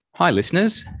Hi,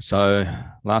 listeners. So,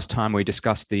 last time we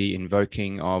discussed the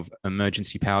invoking of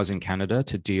emergency powers in Canada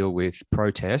to deal with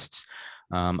protests.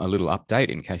 A little update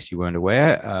in case you weren't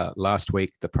aware. Last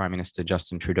week, the Prime Minister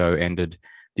Justin Trudeau ended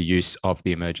the use of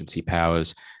the emergency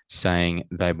powers, saying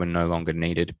they were no longer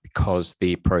needed because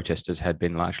the protesters had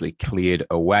been largely cleared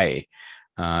away.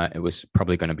 It was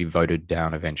probably going to be voted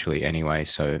down eventually anyway.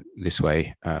 So, this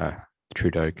way,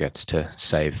 Trudeau gets to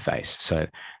save face. So,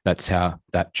 that's how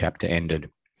that chapter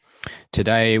ended.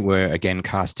 Today, we're again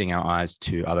casting our eyes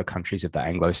to other countries of the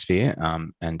Anglosphere,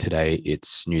 and today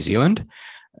it's New Zealand.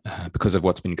 Because of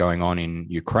what's been going on in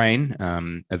Ukraine,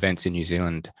 events in New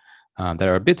Zealand that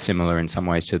are a bit similar in some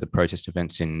ways to the protest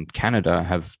events in Canada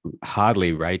have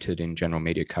hardly rated in general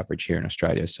media coverage here in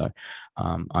Australia. So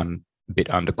I'm a bit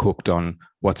undercooked on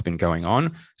what's been going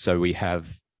on. So we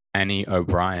have Annie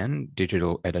O'Brien,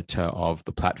 digital editor of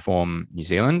the Platform New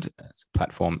Zealand, the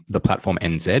Platform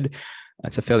NZ.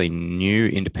 It's a fairly new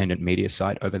independent media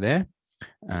site over there.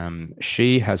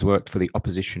 She has worked for the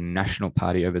opposition National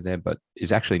Party over there, but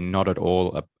is actually not at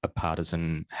all a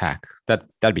partisan hack.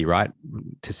 That'd be right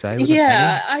to say.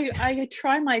 Yeah, I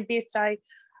try my best. I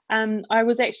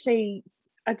was actually,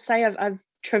 I'd say I've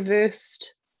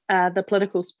traversed the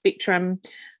political spectrum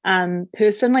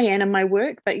personally and in my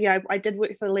work. But yeah, I did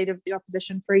work for the leader of the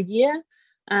opposition for a year.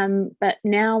 But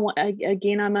now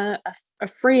again, I'm a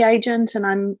free agent, and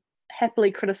I'm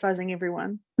happily criticizing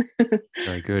everyone.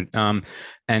 Very good.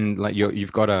 And like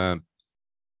you've got a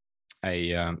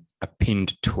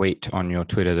pinned tweet on your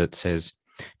Twitter that says,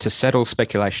 "To settle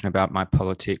speculation about my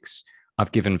politics,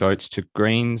 I've given votes to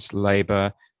Greens,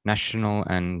 Labor, National,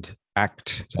 and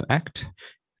ACT." Is that ACT?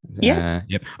 Yeah.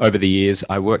 Yep. Over the years,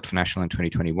 I worked for National in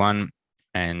 2021,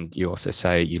 and you also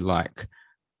say you like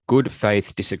good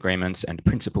faith disagreements and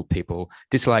principled people,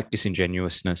 dislike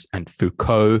disingenuousness and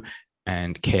Foucault,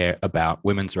 and care about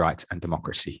women's rights and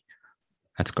democracy.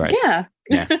 That's great. Yeah.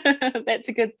 Yeah. That's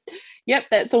a good. Yep,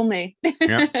 that's all me.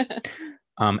 Yeah.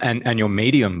 And your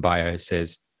Medium bio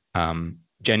says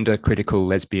gender critical,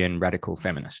 lesbian, radical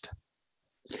feminist.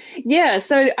 Yeah,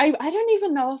 so I don't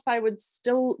even know if I would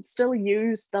still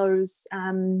use those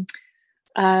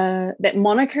that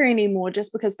moniker anymore,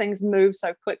 just because things move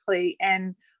so quickly,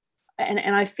 and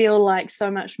I feel like so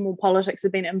much more politics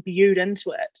have been imbued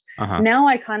into it. Now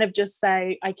I kind of just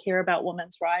say I care about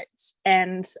women's rights,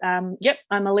 and yep,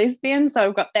 I'm a lesbian, so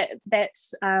I've got that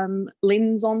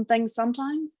lens on things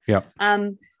sometimes. Yep.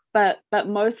 But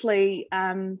mostly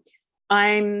I'm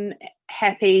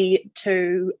happy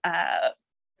to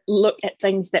look at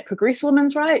things that progress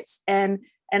women's rights, and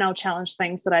I'll challenge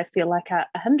things that I feel like are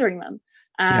hindering them.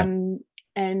 And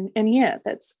yeah,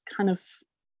 that's kind of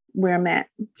where I'm at.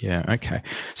 Yeah. Okay.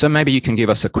 So maybe you can give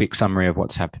us a quick summary of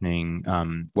what's happening,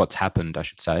 what's happened, I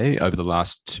should say, over the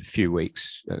last few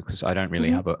weeks, because I don't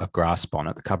really have a grasp on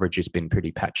it. The coverage has been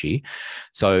pretty patchy.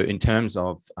 So in terms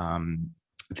of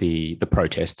the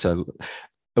protests, are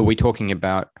we talking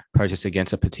about protests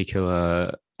against a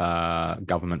particular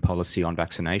government policy on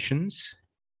vaccinations?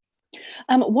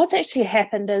 What's actually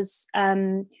happened is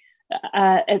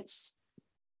it's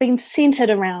been centered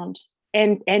around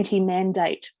and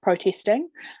anti-mandate protesting,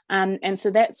 and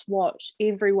so that's what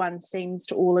everyone seems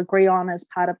to all agree on as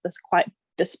part of this quite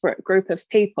disparate group of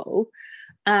people.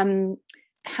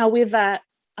 However,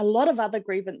 a lot of other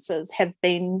grievances have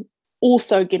been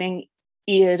also getting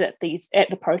aired at the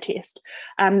protest.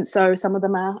 So some of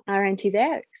them are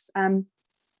anti-vax.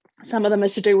 Some of them are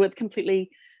to do with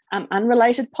completely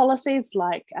unrelated policies,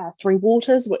 like Three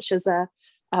Waters, which is a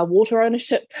water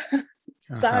ownership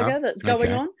saga that's going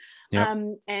on. Yep.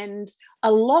 And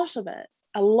a lot of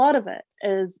it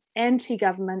is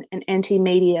anti-government and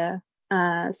anti-media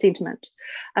sentiment.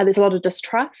 There's a lot of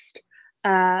distrust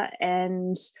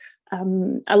and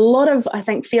a lot of, I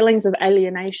think, feelings of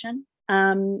alienation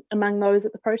among those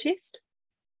at the protest.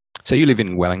 So you live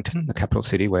in Wellington, the capital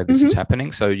city where this is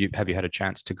happening. So have you had a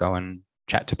chance to go and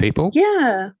chat to people?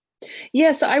 Yeah.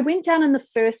 So I went down in the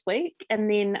first week, and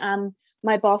then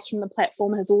my boss from the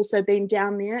platform has also been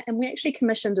down there, and we actually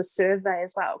commissioned a survey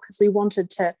as well, because we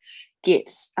wanted to get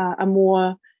a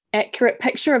more accurate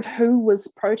picture of who was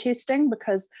protesting,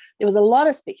 because there was a lot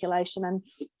of speculation and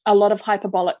a lot of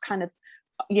hyperbolic kind of,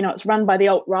 it's run by the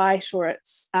alt-right, or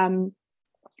it's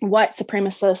white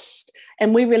supremacist,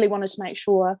 and we really wanted to make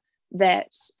sure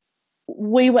that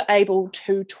we were able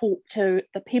to talk to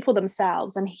the people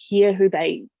themselves and hear who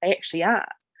they actually are.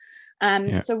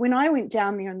 So when I went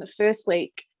down there in the first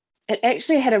week, it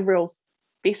actually had a real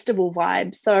festival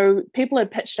vibe. So people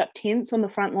had pitched up tents on the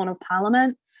front lawn of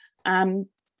Parliament, and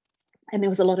there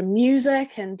was a lot of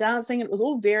music and dancing. It was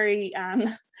all very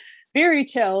very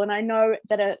chill. And I know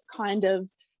that it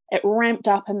ramped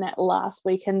up in that last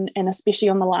week, and especially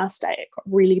on the last day, it got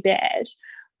really bad.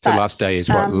 So last day is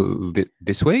what,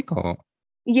 this week or?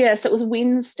 Yes, it was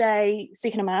Wednesday,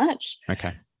 2nd of March.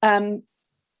 Okay.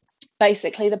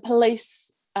 Basically, the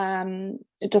police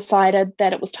decided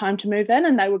that it was time to move in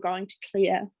and they were going to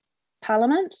clear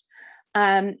Parliament.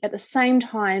 At the same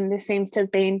time, there seems to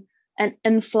have been an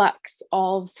influx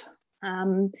of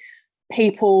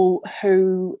people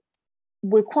who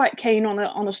were quite keen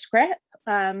on a scrap,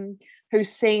 who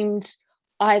seemed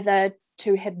either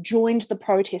to have joined the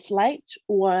protest late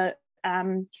or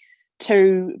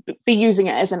to be using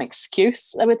it as an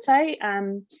excuse, I would say.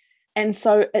 And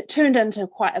so it turned into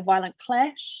quite a violent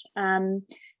clash, and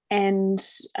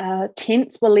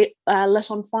tents were lit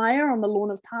on fire on the lawn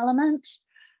of Parliament.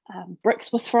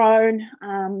 Bricks were thrown.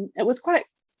 It was quite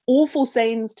awful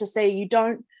scenes to see. You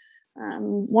don't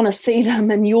want to see them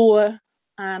in your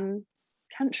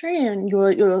country and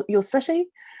your city.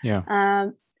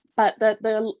 Yeah. But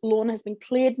the lawn has been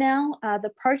cleared now.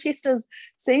 The protesters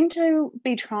seem to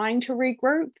be trying to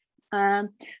regroup.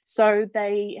 So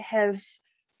they have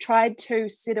tried to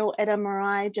settle at a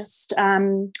marae just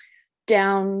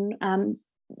down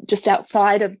just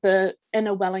outside of the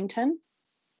inner Wellington.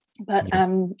 But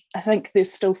I think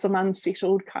there's still some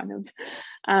unsettled kind of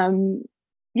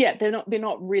they're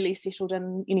not really settled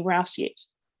in anywhere else yet.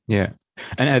 Yeah.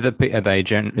 And is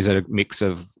it a mix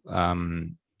of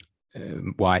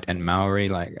white and Maori?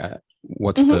 Like,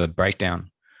 what's the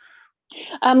breakdown?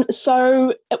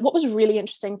 So what was really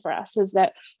interesting for us is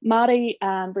that Māori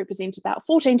represent about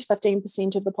 14 to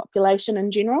 15% of the population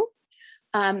in general.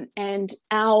 And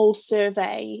our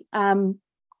survey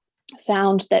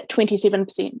found that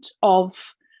 27%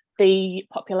 of the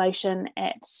population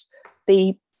at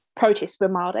the protests were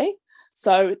Māori.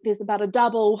 So there's about a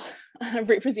double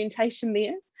representation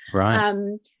there.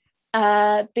 Right.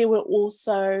 There were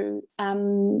also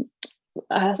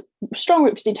a strong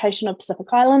representation of Pacific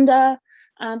Islander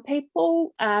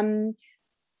people.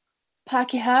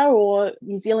 Pākehā or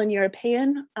New Zealand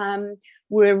European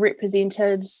were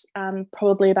represented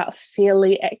probably about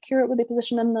fairly accurate with their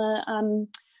position in the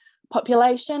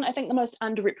population. I think the most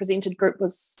underrepresented group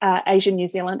was Asian New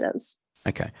Zealanders.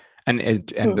 Okay. And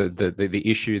the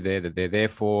issue there that they're there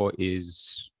for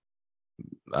is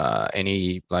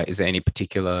is there any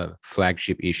particular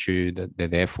flagship issue that they're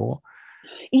there for?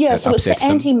 Yeah, so it's the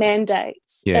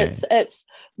anti-mandates. Yeah. It's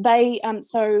they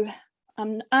Ardern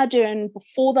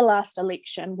before the last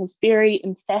election was very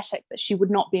emphatic that she would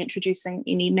not be introducing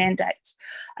any mandates.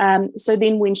 So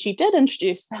then when she did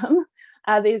introduce them,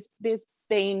 there's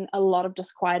been a lot of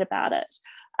disquiet about it.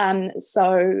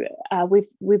 So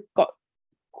we've got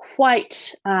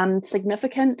quite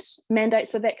significant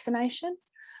mandates for vaccination,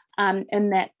 in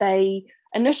that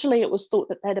initially it was thought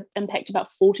that they'd impact about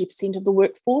 40% of the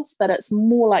workforce, but it's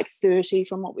more like 30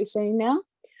 from what we're seeing now.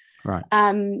 Right.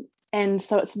 And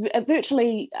so it's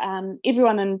virtually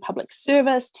everyone in public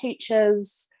service,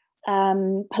 teachers,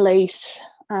 police,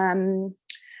 and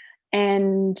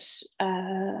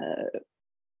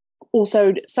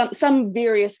also some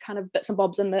various kind of bits and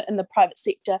bobs in the private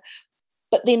sector.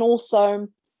 But then also,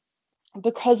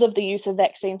 because of the use of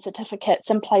vaccine certificates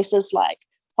in places like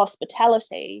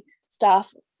hospitality,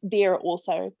 staff there are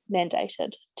also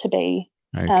mandated to be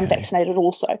vaccinated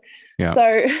also. Yeah.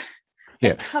 So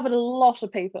it covered a lot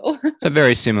of people.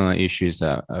 Very similar issues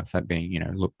are being,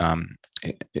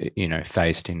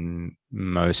 faced in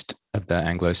most of the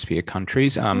Anglosphere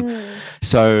countries.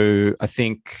 So I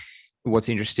think what's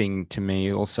interesting to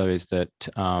me also is that,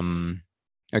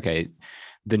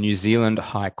 the New Zealand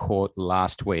High Court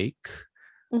last week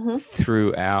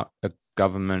threw out a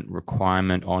government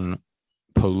requirement on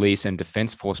police and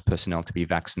defence force personnel to be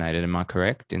vaccinated. Am I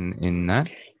correct in that?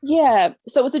 Yeah.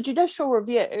 So it was a judicial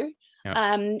review.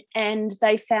 Yeah. And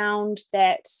they found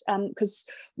that because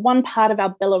one part of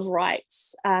our Bill of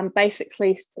Rights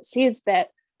basically says that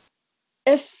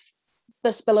if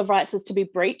this Bill of Rights is to be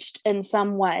breached in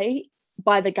some way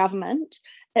by the government,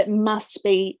 it must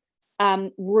be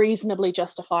reasonably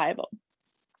justifiable.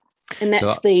 And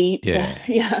that's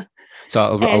So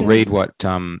I'll read what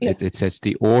it says.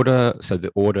 The order, so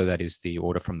the order that is the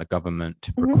order from the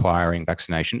government requiring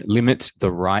vaccination, limits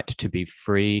the right to be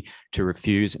free to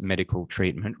refuse medical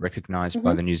treatment recognised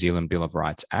by the New Zealand Bill of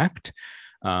Rights Act.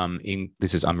 I'm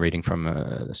reading from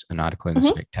an article in The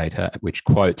Spectator, which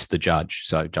quotes the judge,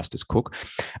 so Justice Cook.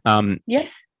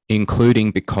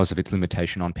 Including because of its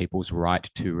limitation on people's right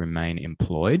to remain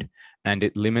employed, and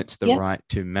it limits the right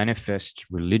to manifest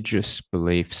religious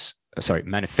beliefs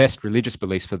manifest religious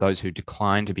beliefs for those who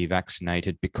decline to be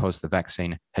vaccinated because the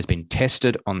vaccine has been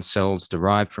tested on cells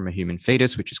derived from a human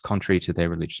fetus, which is contrary to their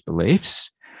religious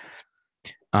beliefs.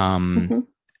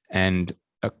 And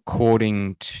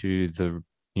according to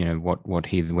what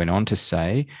he went on to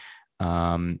say,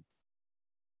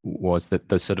 was that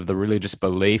the religious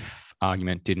belief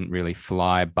argument didn't really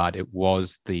fly, but it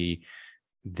was the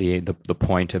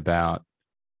point about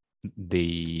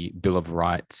the Bill of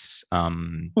Rights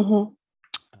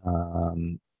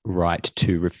right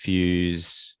to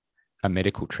refuse a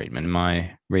medical treatment. Am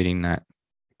I reading that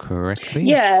correctly?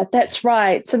 Yeah, that's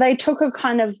right. So they took a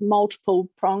kind of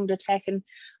multiple-pronged attack, and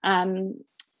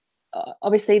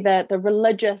obviously the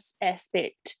religious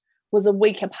aspect was a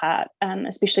weaker part,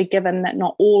 especially given that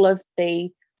not all of the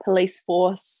police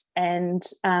force and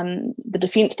the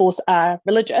Defence Force are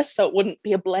religious, so it wouldn't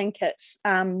be a blanket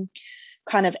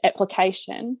kind of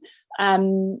application.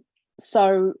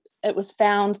 So it was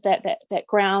found that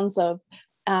grounds of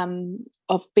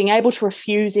being able to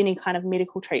refuse any kind of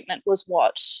medical treatment was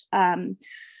what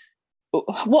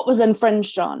was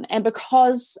infringed on. And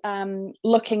because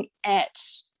looking at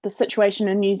the situation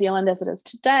in New Zealand as it is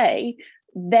today,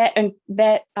 that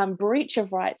breach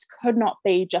of rights could not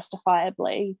be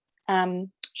justifiably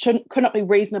could not be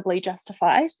reasonably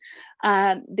justified.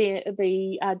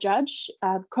 The judge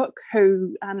Cook,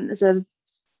 who is a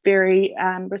very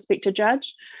respected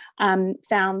judge,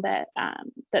 found that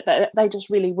they just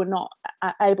really were not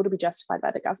able to be justified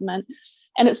by the government.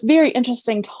 And it's very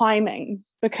interesting timing,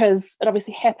 because it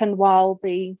obviously happened while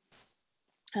the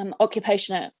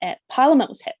occupation at Parliament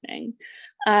was happening,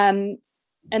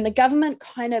 and the government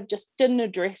kind of just didn't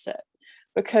address it,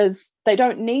 because they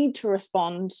don't need to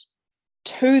respond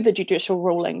to the judicial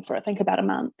ruling for I think about a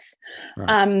month.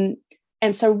 Right.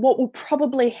 And so what will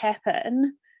probably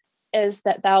happen is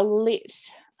that they'll let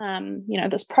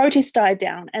this protest die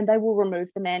down, and they will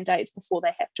remove the mandates before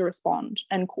they have to respond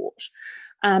in court,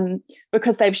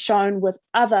 because they've shown with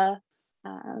other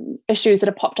issues that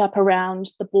have popped up around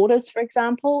the borders, for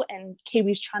example, and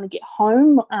Kiwis trying to get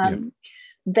home,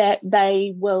 that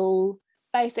they will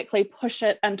basically push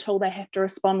it until they have to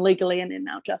respond legally, and then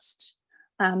they'll just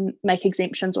make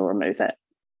exemptions or remove it.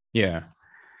 Yeah.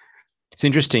 It's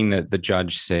interesting that the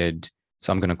judge said,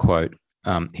 so I'm going to quote,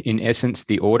 in essence,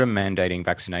 the order mandating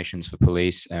vaccinations for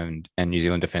police and New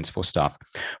Zealand Defence Force staff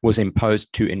was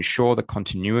imposed to ensure the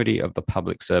continuity of the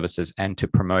public services and to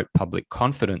promote public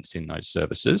confidence in those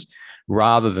services,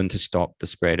 rather than to stop the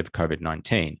spread of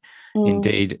COVID-19.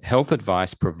 Indeed, health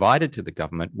advice provided to the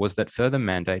government was that further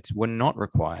mandates were not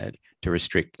required to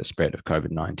restrict the spread of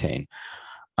COVID-19.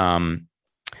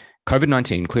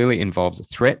 COVID-19 clearly involves a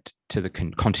threat to the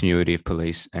continuity of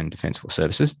police and Defence Force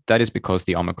services. That is because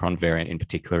the Omicron variant in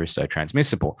particular is so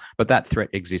transmissible. But that threat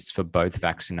exists for both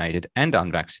vaccinated and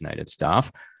unvaccinated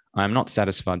staff. I am not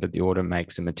satisfied that the order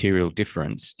makes a material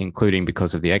difference, including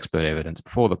because of the expert evidence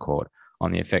before the court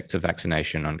on the effects of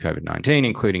vaccination on COVID-19,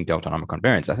 including Delta and Omicron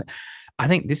variants. I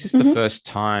think this is the first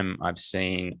time I've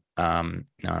seen, I'm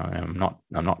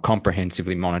not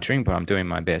comprehensively monitoring, but I'm doing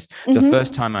my best. It's the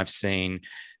first time I've seen,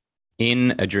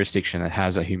 in a jurisdiction that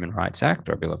has a Human Rights Act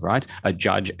or a Bill of Rights, a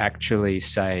judge actually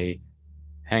say,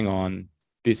 hang on,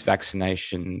 this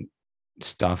vaccination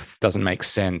stuff doesn't make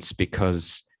sense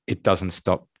because it doesn't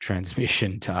stop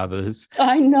transmission to others.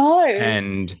 I know.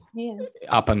 And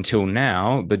up until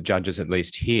now, the judges, at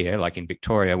least here, like in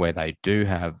Victoria, where they do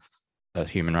have a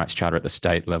human rights charter at the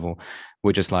state level,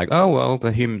 we're just like, oh, well,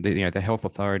 the health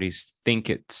authorities think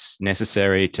it's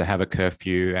necessary to have a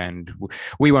curfew, and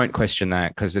we won't question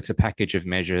that because it's a package of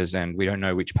measures and we don't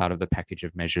know which part of the package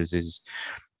of measures is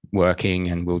working,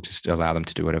 and we'll just allow them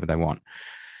to do whatever they want.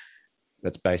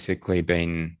 That's basically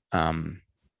been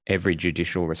every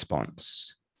judicial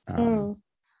response.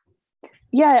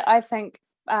 Yeah, I think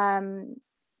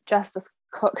Justice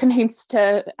Cook needs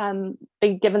to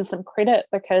be given some credit,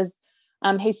 because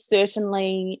he's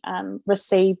certainly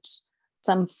received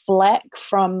some flack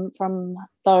from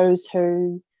those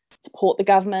who support the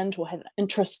government or have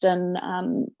interest in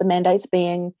the mandates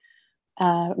being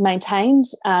maintained.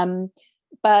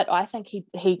 But I think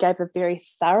he gave a very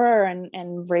thorough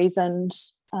and reasoned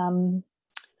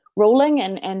ruling,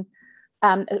 and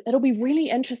it'll be really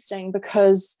interesting,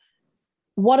 because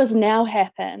what has now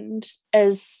happened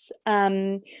is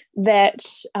that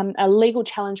a legal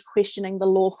challenge questioning the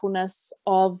lawfulness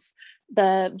of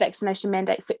the vaccination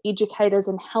mandate for educators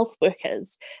and health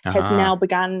workers has now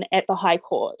begun at the High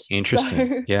Court.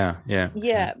 Interesting. So,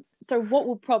 yeah. So what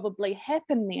will probably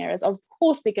happen there is, of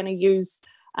course, they're going to use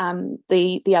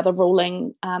the other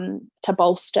ruling to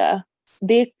bolster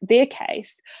their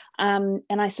case. And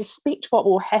I suspect what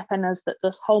will happen is that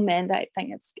this whole mandate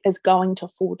thing is going to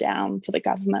fall down for the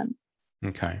government.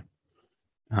 Okay.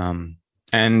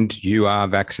 And you are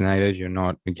vaccinated. You're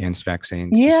not against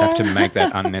vaccines. Yeah. You just have to make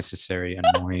that unnecessary,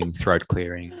 annoying throat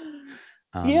clearing.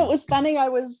 Yeah, it was funny. I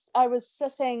was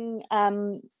sitting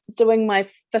doing my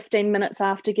 15 minutes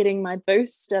after getting my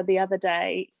booster the other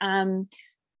day,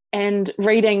 and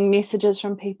reading messages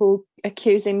from people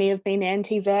accusing me of being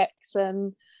anti-vax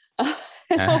and all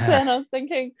that. And I was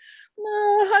thinking,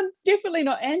 no, I'm definitely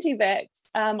not anti-vax.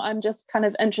 I'm just kind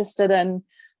of interested in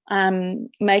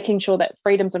making sure that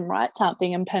freedoms and rights aren't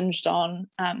being impinged on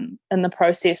in the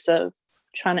process of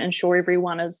trying to ensure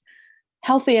everyone is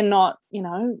healthy and not,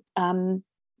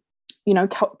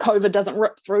 COVID doesn't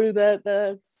rip through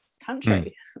the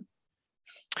country.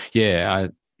 Yeah,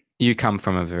 you come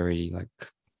from a very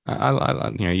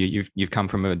you've come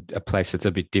from a place that's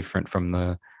a bit different from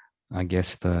the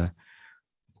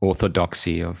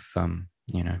orthodoxy of on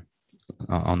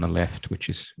the left, which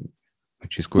is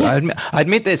good. I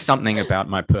admit there's something about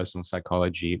my personal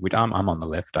psychology, which I'm on the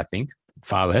left, I think,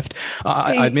 far left.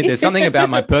 I admit there's something about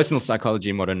my personal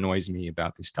psychology and what annoys me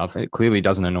about this stuff. It clearly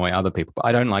doesn't annoy other people, but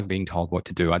I don't like being told what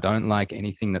to do. I don't like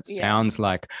anything that sounds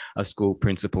like a school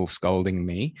principal scolding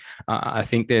me. I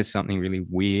think there's something really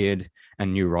weird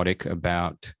and neurotic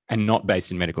about, and not based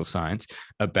in medical science,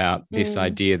 about this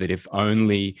idea that if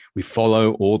only we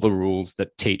follow all the rules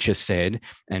that teacher said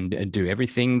and do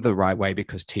everything the right way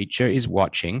because teacher is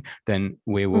watching, then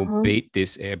we will beat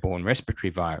this airborne respiratory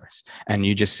virus. And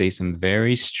you just see some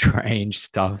very strange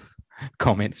stuff,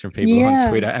 comments from people on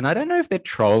Twitter. And I don't know if they're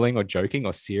trolling or joking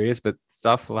or serious, but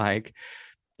stuff like,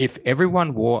 if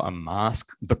everyone wore a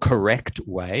mask the correct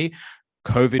way,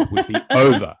 COVID would be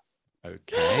over.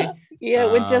 Okay. Yeah,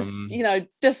 it would just,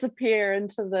 disappear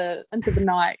into the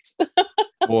night.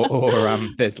 or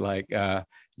there's like,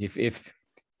 if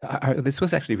this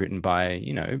was actually written by,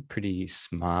 pretty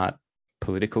smart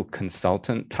political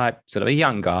consultant type, sort of a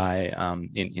young guy.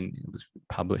 It was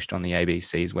published on the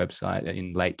ABC's website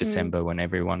in late December when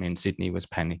everyone in Sydney was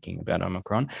panicking about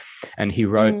Omicron. And he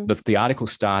wrote, the article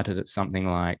started at something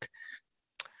like,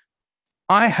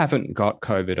 I haven't got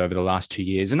COVID over the last 2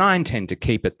 years and I intend to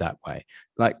keep it that way.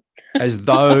 Like, as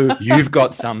though you've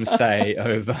got some say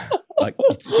over, like,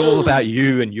 it's all about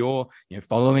you and your,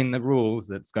 following the rules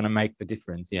that's going to make the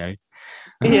difference, Yeah.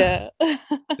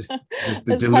 just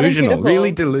delusional,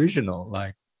 really delusional.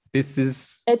 Like, this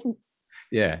is,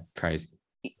 crazy.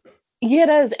 Yeah, it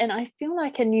is. And I feel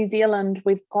like in New Zealand,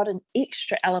 we've got an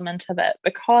extra element of it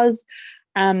because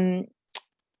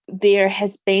there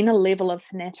has been a level of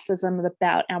fanaticism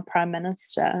about our Prime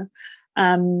Minister.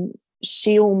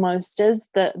 She almost is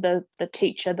the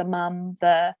teacher, the mum,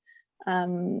 the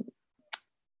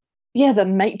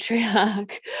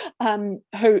matriarch,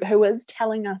 who is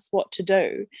telling us what to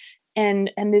do. And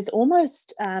there's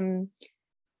almost a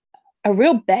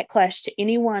real backlash to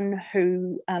anyone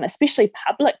who, especially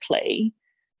publicly,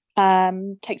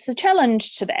 takes a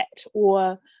challenge to that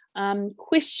or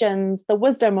questions the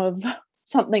wisdom of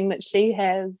something that she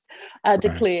has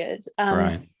declared.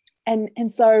 Right.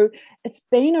 And so it's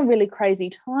been a really crazy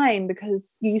time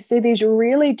because you see these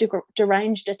really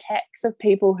deranged attacks of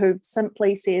people who've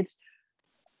simply said,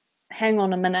 hang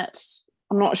on a minute,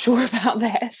 I'm not sure about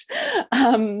that.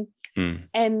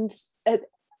 And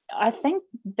I think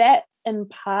that in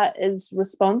part is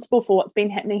responsible for what's been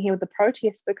happening here with the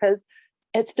protests because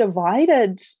it's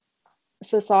divided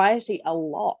society a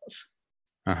lot.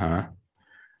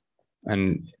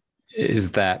 And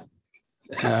is that,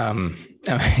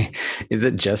 is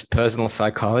it just personal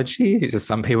psychology? Does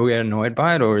some people get annoyed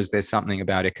by it, or is there something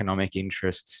about economic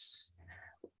interests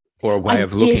or a way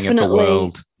of looking at the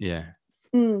world? Yeah.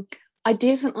 I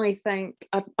definitely think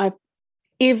I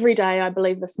every day I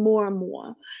believe this more and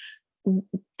more.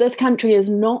 This country is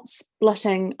not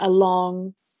splitting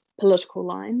along political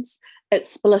lines;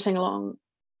 it's splitting along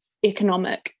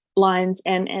economic lines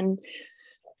and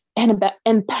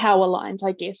power lines,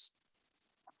 I guess.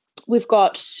 We've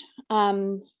got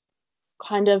kind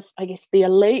of, I guess, the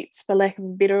elites, for lack of a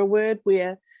better word,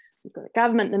 where we've got the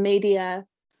government, the media,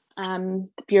 the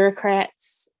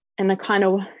bureaucrats, and the kind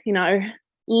of,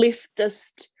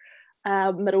 leftist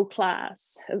middle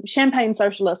class, champagne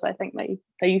socialists, I think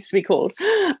they used to be called.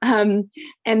 And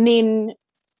then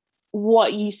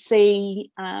what you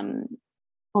see on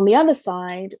the other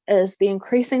side is the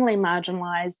increasingly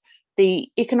marginalised, the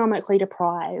economically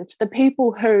deprived, the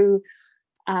people who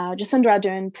Jacinda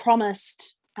Ardern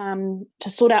promised to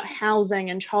sort out housing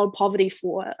and child poverty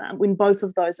for when both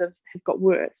of those have got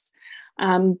worse.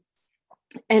 And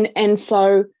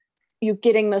so you're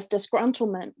getting this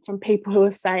disgruntlement from people who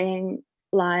are saying,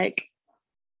 like,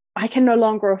 I can no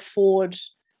longer afford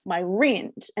my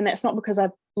rent. And that's not because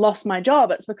I've lost my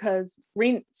job. It's because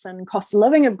rents and cost of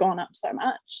living have gone up so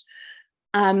much.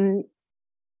 And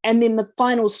then the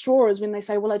final straw is when they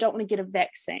say, well, I don't want to get a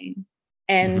vaccine.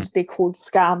 And they're called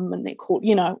scum, and they're called,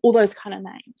 all those kind of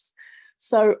names.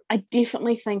 So I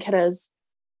definitely think it is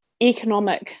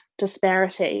economic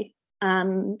disparity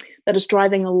that is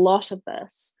driving a lot of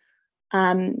this.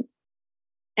 And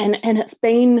it's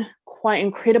been quite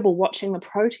incredible watching the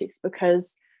protests,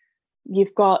 because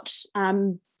you've got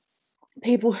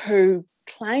people who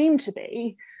claim to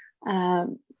be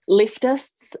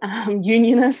leftists,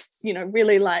 unionists,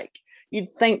 really, like, you'd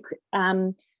think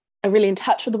are really in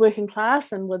touch with the working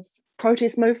class and with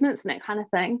protest movements and that kind of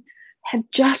thing, have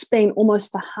just been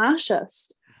almost the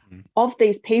harshest of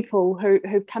these people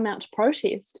who've come out to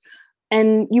protest.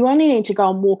 And you only need to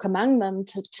go and walk among them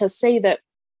to see that,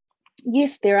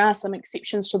 yes, there are some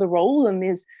exceptions to the rule, and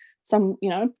there's some,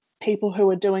 people who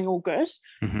are doing all good,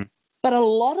 but a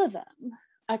lot of them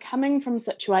are coming from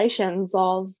situations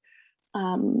of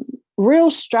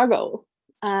real struggle,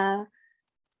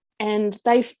 and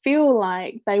they feel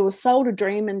like they were sold a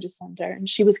dream in Jacinda, and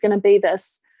she was going to be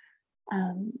this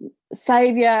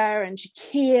savior, and she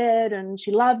cared, and she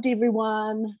loved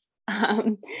everyone.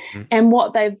 And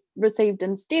what they've received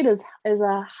instead is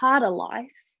a harder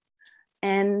life,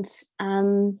 and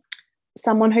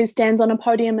someone who stands on a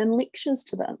podium and lectures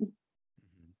to them.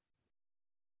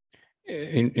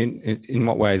 In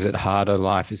what way is it harder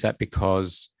life? Is that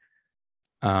because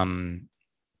the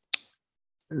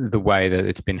way that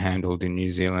it's been handled in New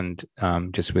Zealand,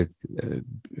 just with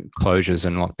closures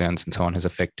and lockdowns and so on, has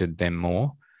affected them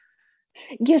more?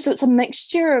 Yes, so it's a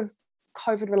mixture of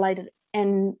COVID-related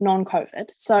and non-COVID.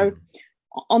 So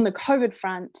on the COVID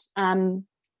front,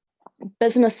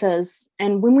 businesses,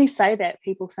 and when we say that,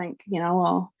 people think,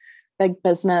 big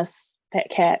business, fat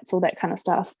cats, all that kind of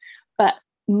stuff. But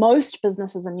most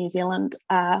businesses in New Zealand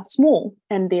are small,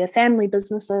 and they're family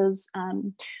businesses,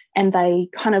 and they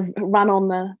kind of run on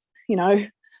the,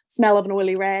 smell of an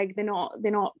oily rag. They're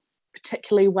not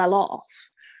particularly well off.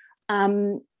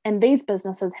 And these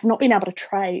businesses have not been able to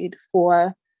trade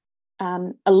for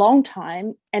a long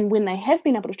time, and when they have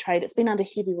been able to trade, it's been under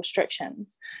heavy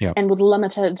restrictions and with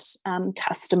limited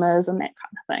customers and that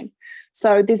kind of thing.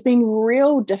 So there's been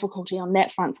real difficulty on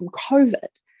that front from COVID.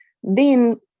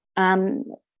 Then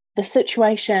the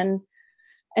situation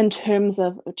in terms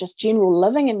of just general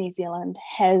living in New Zealand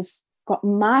has got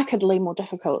markedly more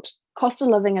difficult. Cost of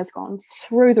living has gone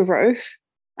through the roof.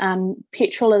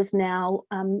 Petrol is now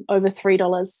over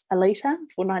 $3 a litre,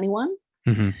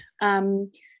 $4.91.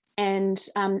 And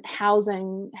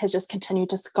housing has just continued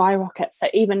to skyrocket. So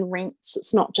even rents,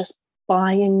 it's not just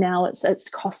buying now, it's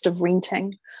cost of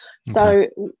renting. Okay. So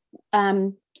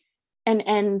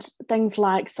and things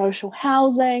like social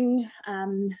housing.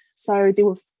 So there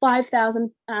were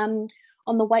 5,000 on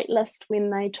the wait list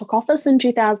when they took office in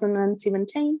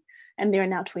 2017, and there are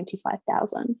now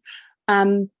 25,000.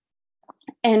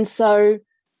 And so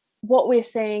what we're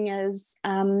seeing is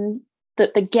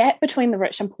that the gap between the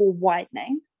rich and poor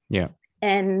widening. Yeah.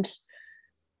 And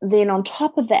then on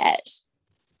top of that,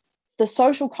 the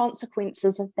social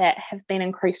consequences of that have been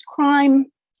increased crime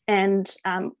and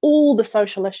all the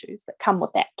social issues that come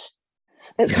with that.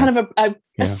 It's kind of a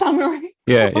summary.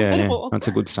 Yeah. That's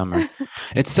a good summary.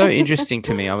 It's so interesting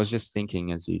to me. I was just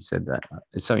thinking as you said that.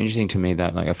 It's so interesting to me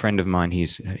that, like, a friend of mine,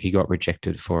 he got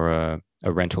rejected for a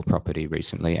rental property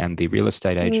recently, and the real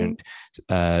estate agent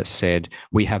said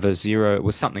we have a zero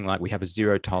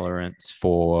tolerance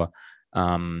for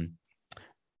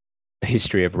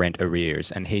history of rent arrears,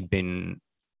 and he'd been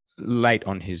late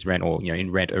on his rent, or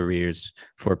in rent arrears,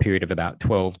 for a period of about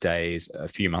 12 days a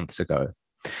few months ago.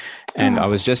 And I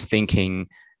was just thinking,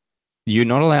 you're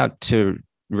not allowed to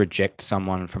reject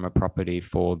someone from a property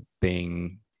for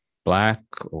being black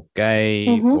or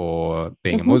gay or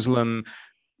being a Muslim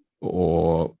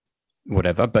or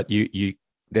whatever, but you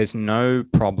there's no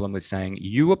problem with saying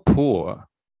you were poor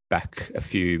back a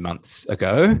few months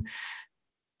ago.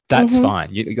 That's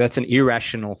fine. That's an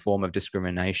irrational form of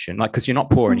discrimination, like, because you're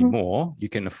not poor anymore, you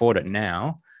can afford it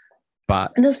now.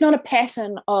 And it's not a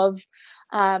pattern of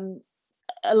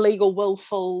illegal,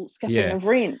 willful skipping of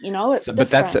rent. It's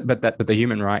but the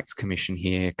Human Rights Commission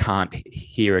here can't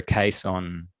hear a case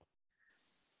on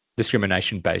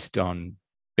discrimination based on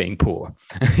being poor.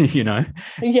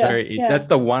 That's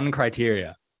the one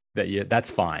criteria that's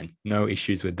fine, no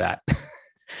issues with that.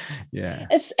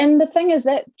 And the thing is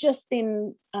that just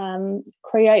then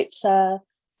creates a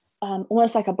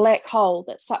almost like a black hole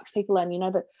that sucks people in.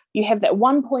 That you have that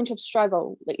one point of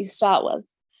struggle that you start with.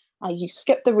 You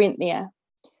skip the rent there.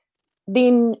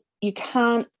 Then you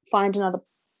can't find another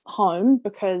home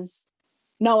because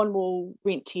no one will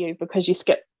rent to you because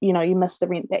you missed the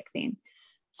rent back then.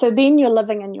 So then you're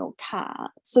living in your car.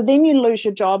 So then you lose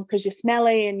your job because you're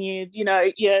smelly and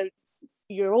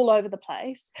you're all over the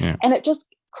place. Yeah. And it just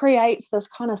creates this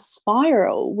kind of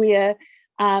spiral where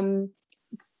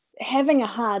having a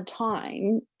hard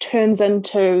time turns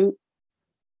into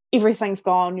everything's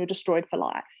gone, you're destroyed for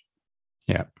life.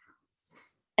 Yeah.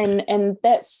 And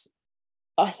that's,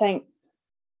 I think,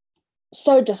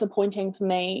 so disappointing for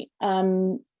me.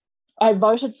 I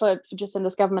voted for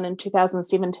Jacinda's government in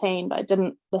 2017, but I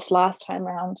didn't this last time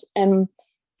around. And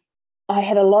I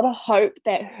had a lot of hope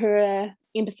that her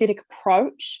empathetic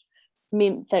approach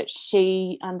meant that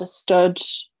she understood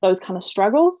those kind of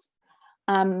struggles.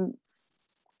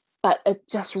 But it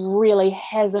just really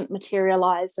hasn't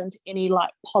materialized into any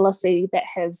like policy that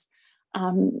has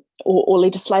or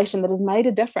legislation that has made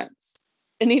a difference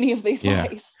in any of these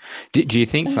ways. Do you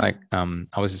think, like,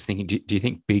 I was just thinking, do you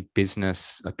think big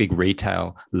business, like big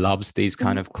retail, loves these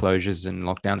kind of closures and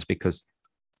lockdowns because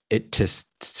it just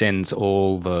sends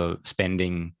all the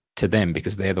spending to them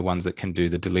because they're the ones that can do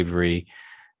the delivery?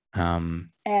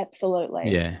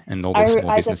 Absolutely. Yeah, and all the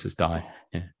small businesses die.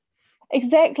 Yeah,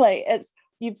 exactly.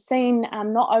 You've seen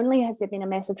not only has there been a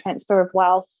massive transfer of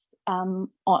wealth,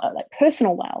 like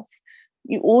personal wealth,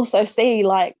 you also see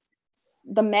like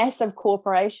the massive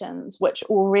corporations which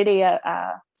already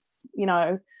are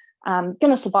going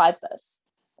to survive this.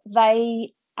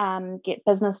 They get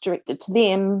business directed to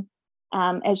them,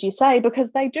 as you say,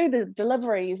 because they do the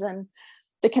deliveries and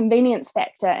the convenience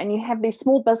factor. And you have these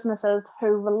small businesses who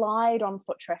relied on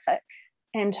foot traffic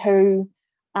and who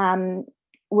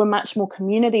were much more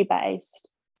community-based.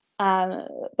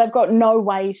 They've got no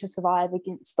way to survive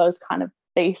against those kind of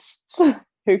beasts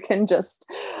who can just,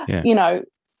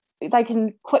 they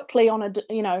can quickly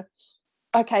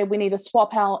okay, we need to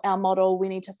swap our model. We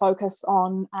need to focus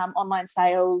on online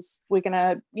sales. We're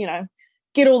going to,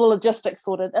 get all the logistics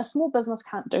sorted. A small business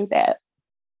can't do that.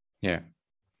 Yeah.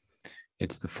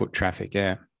 It's the foot traffic.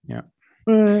 Yeah. Yeah.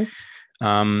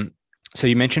 So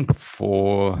you mentioned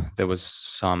before there was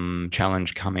some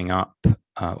challenge coming up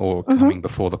or coming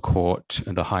before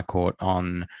the High Court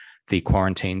on the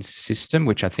quarantine system,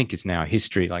 which I think is now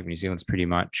history. Like New Zealand's pretty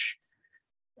much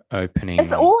opening.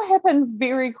 It's all happened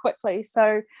very quickly.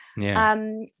 So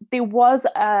there was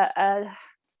a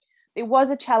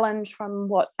challenge from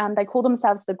what they call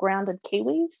themselves the grounded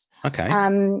Kiwis. Okay.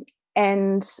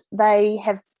 And they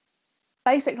have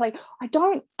basically, I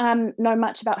don't know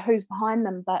much about who's behind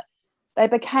them, but they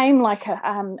became like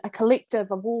a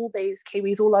collective of all these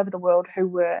Kiwis all over the world who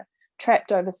were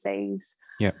trapped overseas.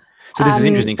 Yeah. So this is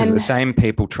interesting because the same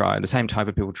type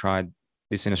of people tried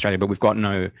this in Australia, but we've got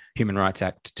no Human Rights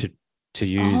Act to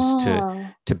use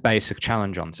to base a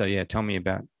challenge on. So yeah, tell me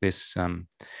about this. The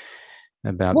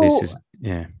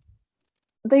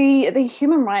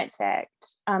Human Rights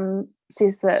Act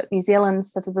says that New Zealand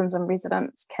citizens and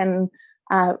residents can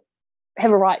have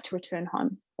a right to return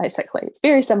home. Basically, it's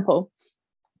very simple.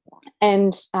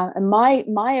 And in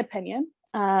my opinion,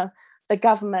 the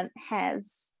government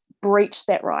has breached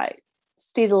that right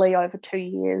steadily over 2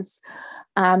 years.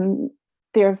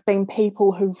 There have been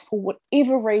people who, for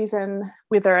whatever reason,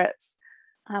 whether it's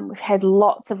we've had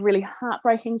lots of really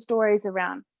heartbreaking stories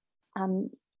around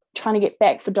trying to get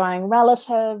back for dying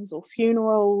relatives or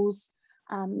funerals,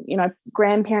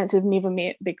 grandparents who've never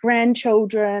met their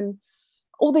grandchildren,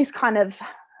 all these kind of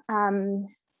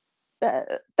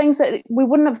things that we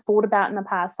wouldn't have thought about in the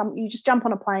past. You just jump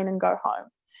on a plane and go home.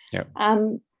 Yeah.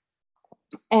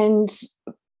 And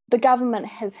the government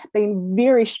has been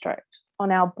very strict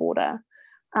on our border,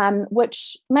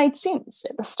 which made sense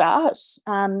at the start,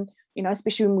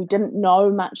 especially when we didn't know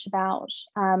much about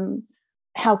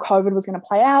how COVID was going to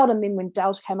play out. And then when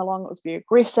Delta came along, it was very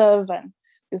aggressive and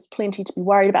there's plenty to be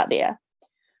worried about there.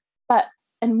 But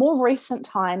in more recent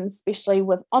times, especially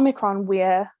with Omicron,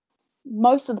 where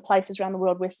most of the places around the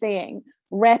world we're seeing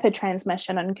rapid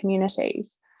transmission in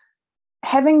communities,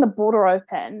 having the border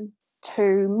open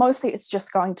to mostly it's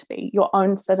just going to be your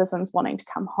own citizens wanting to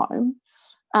come home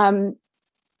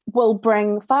will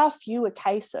bring far fewer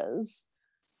cases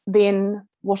than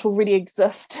what already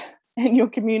exist in your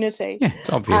community. Yeah, it's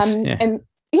obvious.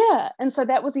 And so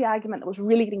that was the argument that was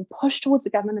really getting pushed towards the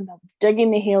government, and they were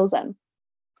digging their heels in.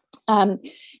 And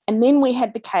then we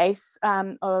had the case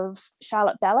of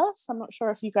Charlotte Dallas. I'm not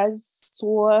sure if you guys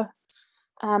saw.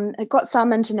 It got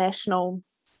some international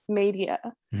media.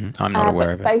 I'm not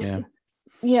aware of it.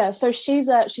 yeah, so she's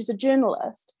a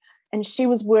journalist, and she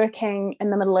was working in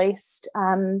the Middle East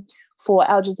for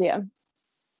Al Jazeera,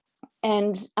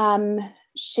 and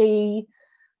she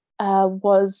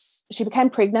became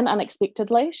pregnant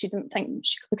unexpectedly. She didn't think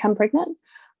she could become pregnant,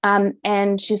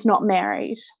 and she's not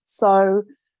married, so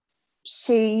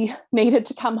she needed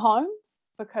to come home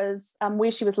because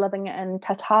where she was living in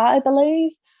Qatar, I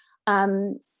believe,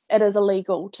 it is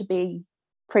illegal to be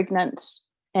pregnant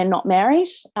and not married,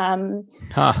 and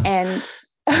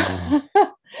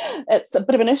it's a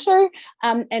bit of an issue.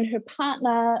 And her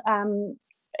partner,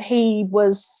 he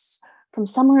was from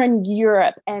somewhere in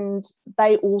Europe, and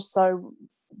they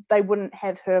wouldn't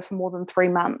have her for more than 3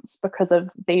 months because of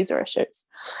visa issues.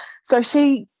 So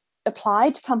she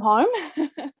applied to come home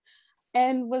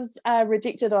and was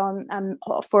rejected on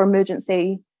for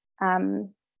emergency,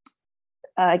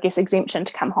 I guess, exemption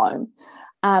to come home.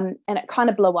 And it kind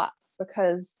of blew up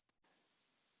because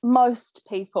most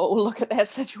people look at that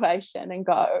situation and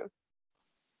go,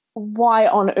 why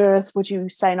on earth would you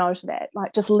say no to that?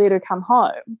 Like, just let her come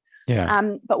home.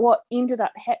 Yeah. But what ended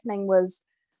up happening was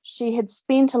she had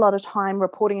spent a lot of time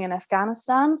reporting in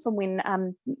Afghanistan from when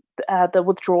the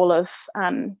withdrawal of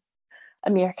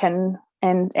American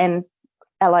and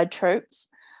allied troops.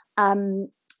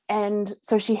 And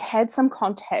so she had some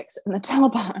contacts in the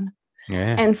Taliban.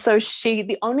 Yeah. And so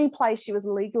the only place she was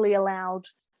legally allowed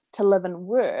to live and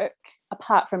work,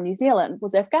 apart from New Zealand,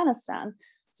 was Afghanistan.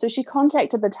 So she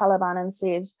contacted the Taliban and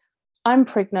said, I'm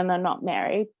pregnant and not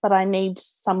married, but I need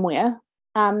somewhere.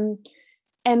 And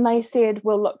they said,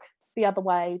 well, look the other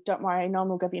way. Don't worry, no one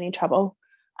will give you any trouble.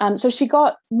 So she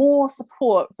got more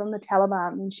support from the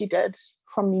Taliban than she did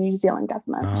from the New Zealand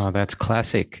government. Oh, that's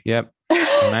classic. Yep.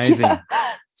 Amazing. Yeah.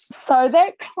 So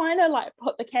that kind of like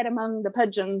put the cat among the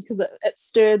pigeons because it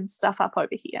stirred stuff up over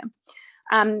here.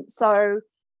 So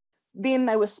then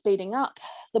they were speeding up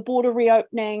the border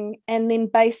reopening, and then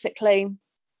basically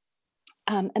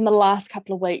in the last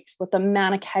couple of weeks, with the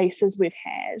amount of cases we've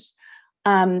had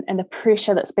and the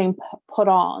pressure that's been put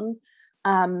on,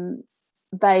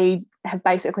 they have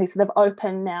basically, so they've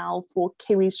opened now for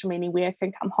Kiwis from anywhere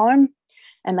can come home,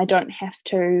 and they don't have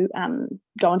to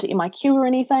go into MIQ or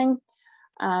anything.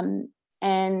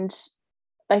 And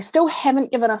they still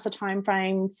haven't given us a time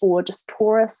frame for just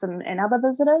tourists and other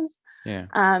visitors. Yeah.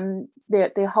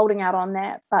 They're holding out on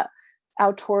that, but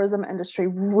our tourism industry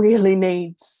really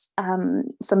needs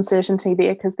some certainty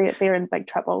there because they're in big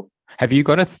trouble. Have you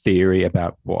got a theory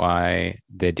about why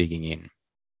they're digging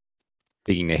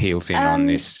their heels in on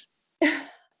this?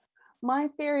 My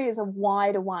theory is a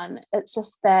wider one. It's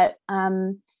just that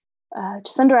Jacinda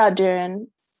Ardern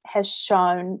has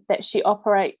shown that she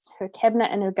operates her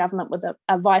cabinet and her government with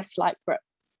a vice-like grip.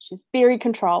 She's very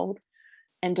controlled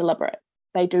and deliberate.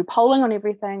 They do polling on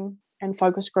everything and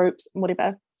focus groups and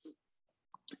whatever.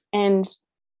 And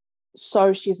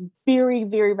so she's very,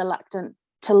 very reluctant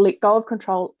to let go of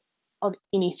control of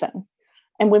anything.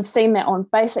 And we've seen that on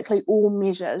basically all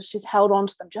measures. She's held on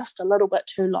to them just a little bit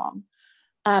too long.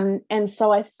 And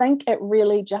so I think it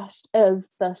really just is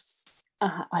this,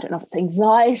 I don't know if it's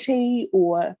anxiety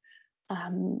or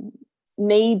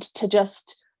need to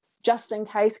just in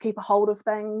case keep a hold of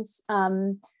things.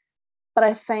 But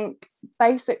I think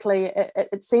basically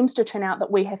it seems to turn out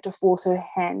that we have to force her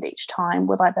hand each time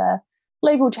with either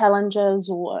legal challenges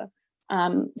or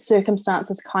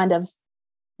circumstances kind of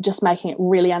just making it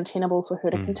really untenable for her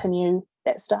to continue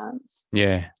that stance.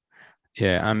 Yeah.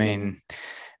 I mean,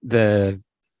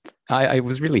 I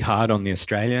was really hard on the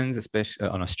Australians, especially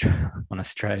on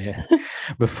Australia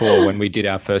before when we did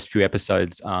our first few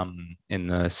episodes in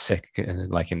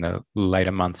the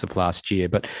later months of last year.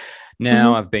 But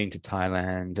now I've been to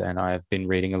Thailand and I've been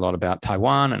reading a lot about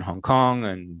Taiwan and Hong Kong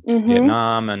and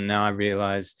Vietnam. And now I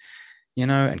realize,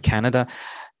 and Canada,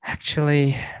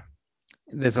 actually,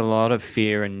 there's a lot of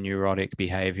fear and neurotic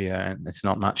behavior. And it's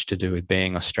not much to do with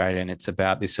being Australian. It's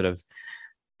about this sort of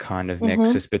kind of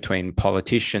nexus between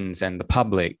politicians and the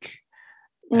public.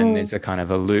 And there's a kind of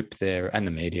a loop there, and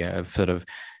the media of sort of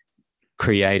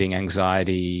creating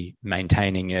anxiety,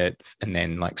 maintaining it, and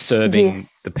then like serving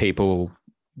the people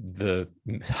the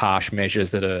harsh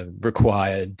measures that are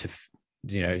required to,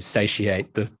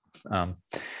 satiate the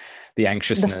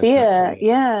anxiousness, the fear.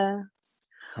 Yeah.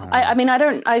 I mean,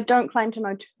 I don't claim to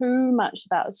know too much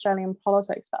about Australian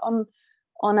politics, but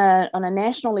on a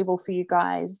national level for you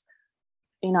guys,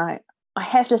 I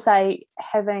have to say,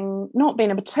 having not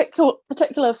been a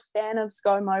particular fan of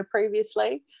ScoMo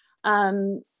previously,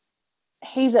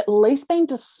 he's at least been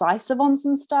decisive on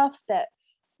some stuff that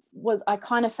I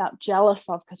kind of felt jealous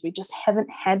of, because we just haven't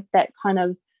had that kind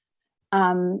of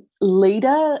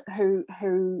leader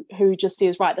who just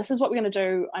says, right, this is what we're going to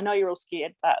do. I know you're all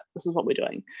scared, but this is what we're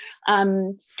doing.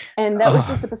 And that was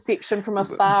just a perception from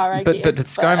afar, I guess. But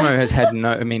ScoMo has had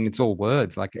no, I mean, it's all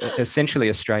words. Like essentially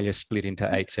Australia split into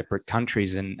 8 separate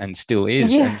countries and still is.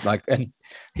 Yes. And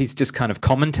he's just kind of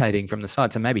commentating from the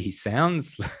side. So maybe he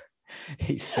sounds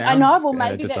I know, well,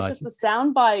 maybe decisive. that's just the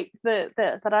soundbite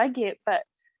that I get, but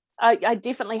I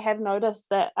definitely have noticed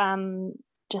that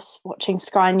just watching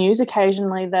Sky News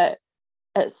occasionally that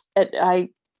I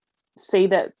see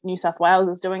that New South Wales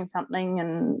is doing something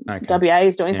and WA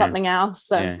is doing something else.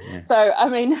 So, so I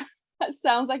mean, it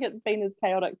sounds like it's been as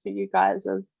chaotic for you guys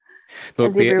as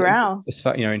everywhere else.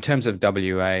 In terms of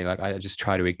WA, like I just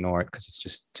try to ignore it because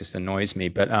it's just annoys me.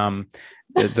 But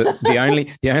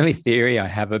the only theory I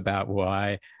have about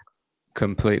why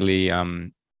completely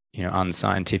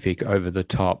unscientific, over the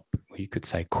top, you could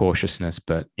say cautiousness,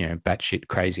 but batshit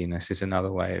craziness is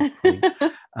another way of putting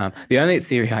the only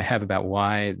theory I have about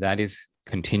why that is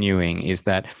continuing is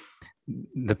that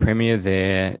the premier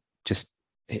there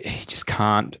he just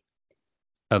can't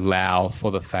allow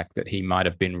for the fact that he might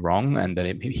have been wrong and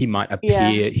that he might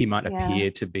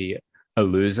appear to be a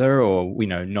loser or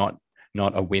not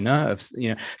a winner of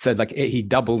so like he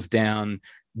doubles down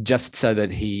just so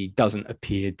that he doesn't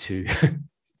appear to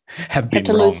have been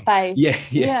to wrong. Lose face.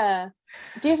 Yeah,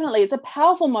 definitely. It's a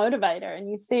powerful motivator, and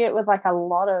you see it with like a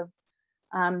lot of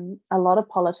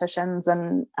politicians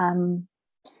and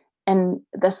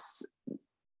this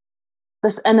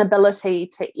inability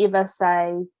to ever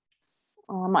say,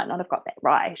 oh, I might not have got that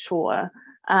right, or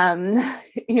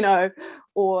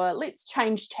or let's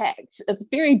change tact. It's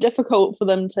very difficult for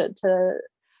them to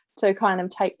kind of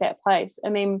take that place. I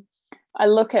mean, I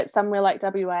look at somewhere like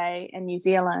WA and New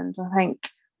Zealand, I think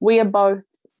we are both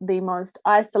the most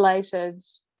isolated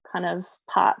kind of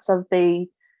parts of the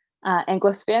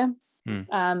Anglosphere.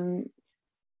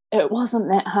 It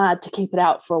wasn't that hard to keep it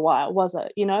out for a while, was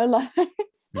it? It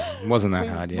wasn't that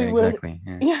hard. Yeah, exactly.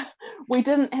 Yeah, we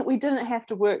didn't have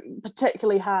to work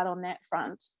particularly hard on that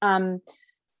front. And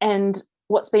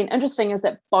what's been interesting is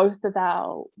that both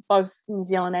New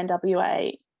Zealand and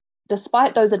WA,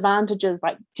 despite those advantages,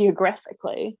 like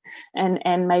geographically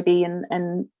and maybe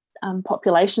in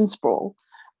population sprawl,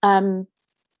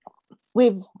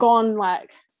 we've gone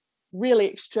like really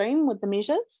extreme with the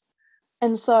measures,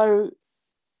 and so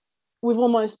we've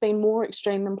almost been more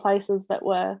extreme in places that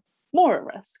were more at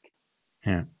risk.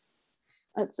 Yeah,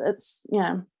 it's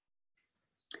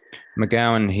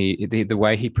McGowan, the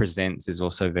way he presents is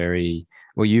also very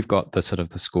well. You've got the sort of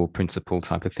the school principal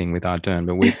type of thing with Ardern,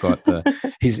 but we've got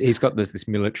he's got this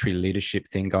military leadership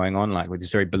thing going on, like with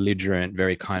this very belligerent,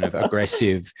 very kind of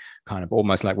aggressive, kind of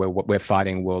almost like we're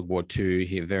fighting World War II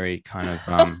here, very kind of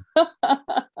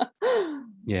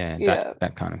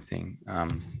that kind of thing.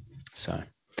 So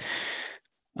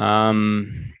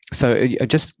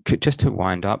just to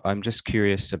wind up, I'm just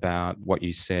curious about what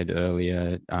you said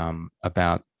earlier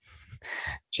about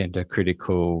gender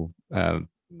critical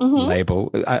label.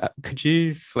 Could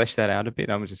you flesh that out a bit?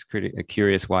 I was just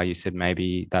curious why you said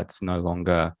maybe that's no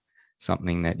longer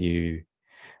something that you.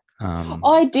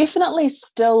 I definitely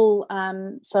still.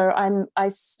 I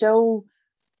still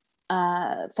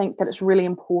think that it's really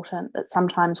important that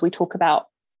sometimes we talk about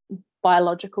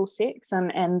biological sex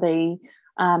and the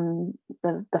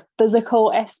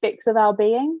physical aspects of our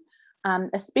being,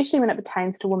 especially when it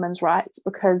pertains to women's rights,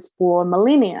 because for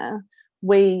millennia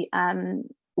we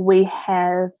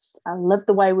have lived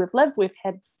the way we've lived. We've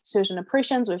had certain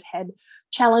oppressions, we've had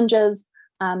challenges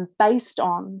based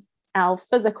on our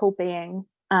physical being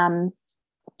and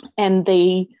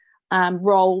the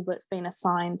role that's been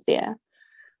assigned there.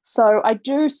 So I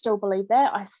do still believe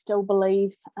that. I still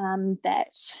believe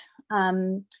that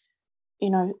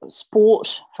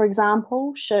sport, for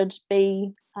example, should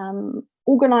be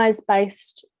organised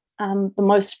based the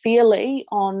most fairly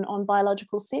on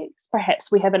biological sex.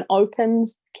 Perhaps we have an open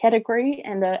category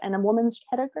and a women's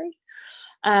category.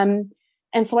 And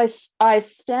so I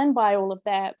stand by all of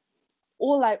that.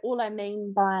 All I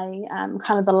mean by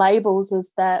kind of the labels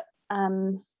is that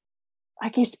I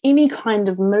guess any kind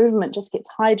of movement just gets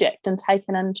hijacked and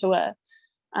taken into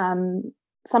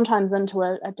sometimes into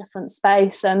a different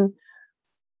space. And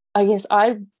I guess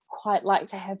I quite like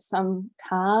to have some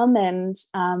calm and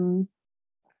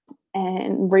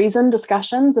reasoned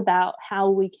discussions about how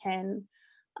we can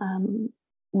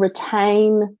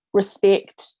retain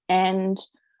respect and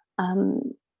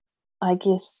I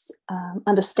guess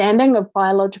understanding of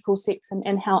biological sex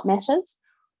and how it matters,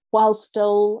 while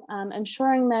still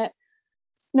ensuring that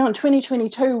in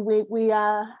 2022 we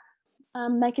are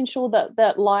making sure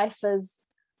that life is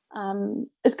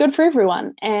is good for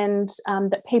everyone, and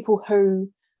that people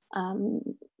who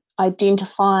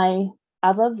identify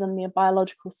other than their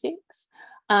biological sex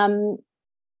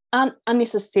aren't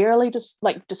unnecessarily just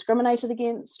like discriminated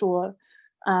against or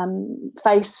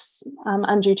face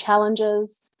undue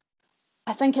challenges.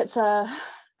 I think it's a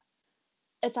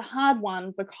hard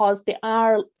one because there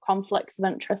are conflicts of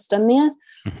interest in there,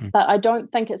 but I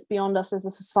don't think it's beyond us as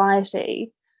a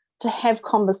society to have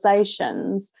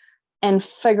conversations and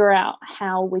figure out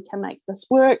how we can make this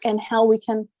work and how we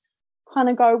can kind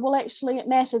of go, well, actually, it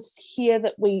matters here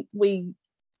that we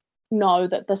know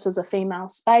that this is a female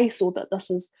space or that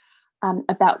this is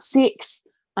about sex.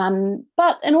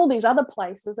 But in all these other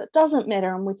places, it doesn't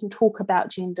matter, and we can talk about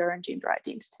gender and gender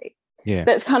identity. Yeah,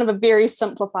 that's kind of a very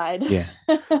simplified. Yeah,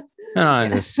 no,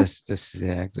 that's just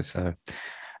a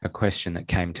question that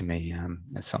came to me.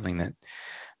 It's something that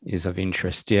is of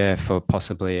interest, for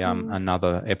possibly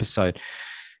another episode.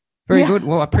 Very good.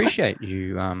 Well, I appreciate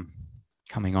you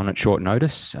coming on at short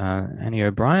notice, Annie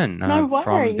O'Brien,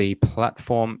 from the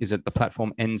platform. Is it the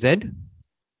platform NZ?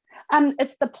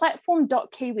 It's the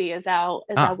platform.kiwi is our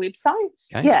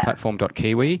website. Okay,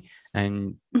 platform.kiwi,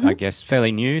 and I guess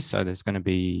fairly new. So there's going to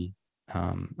be,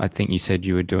 I think you said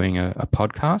you were doing a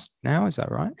podcast now. Is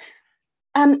that right?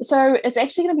 So it's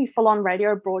actually going to be full-on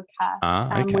radio broadcast.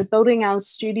 Okay. We're building our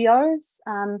studios.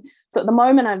 So at the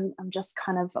moment, I'm just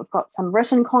I've got some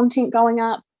written content going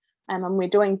up, and we're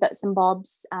doing bits and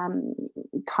bobs.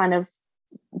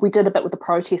 We did a bit with the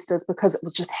protesters because it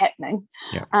was just happening.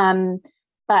 Yeah.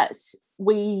 But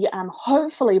we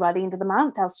hopefully by the end of the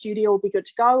month, our studio will be good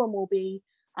to go, and we'll be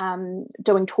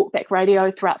doing talkback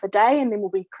radio throughout the day, and then we'll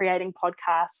be creating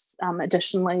podcasts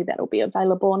additionally that'll be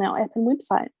available on our app and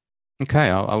website. Okay,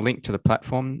 I'll link to the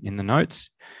platform in the notes.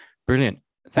 Brilliant.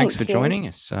 Thanks for joining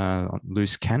us,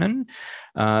 Loose Cannon.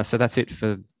 So that's it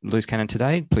for Loose Cannon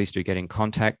today. Please do get in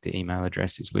contact. The email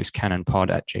address is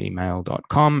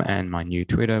loosecannonpod@gmail.com, and my new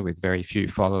Twitter with very few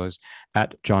followers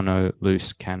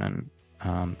 @JonoLooseCannon,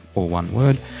 all one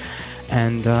word.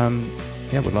 And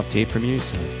we'd love to hear from you.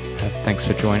 So thanks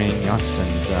for joining us,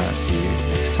 and see you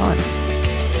next time.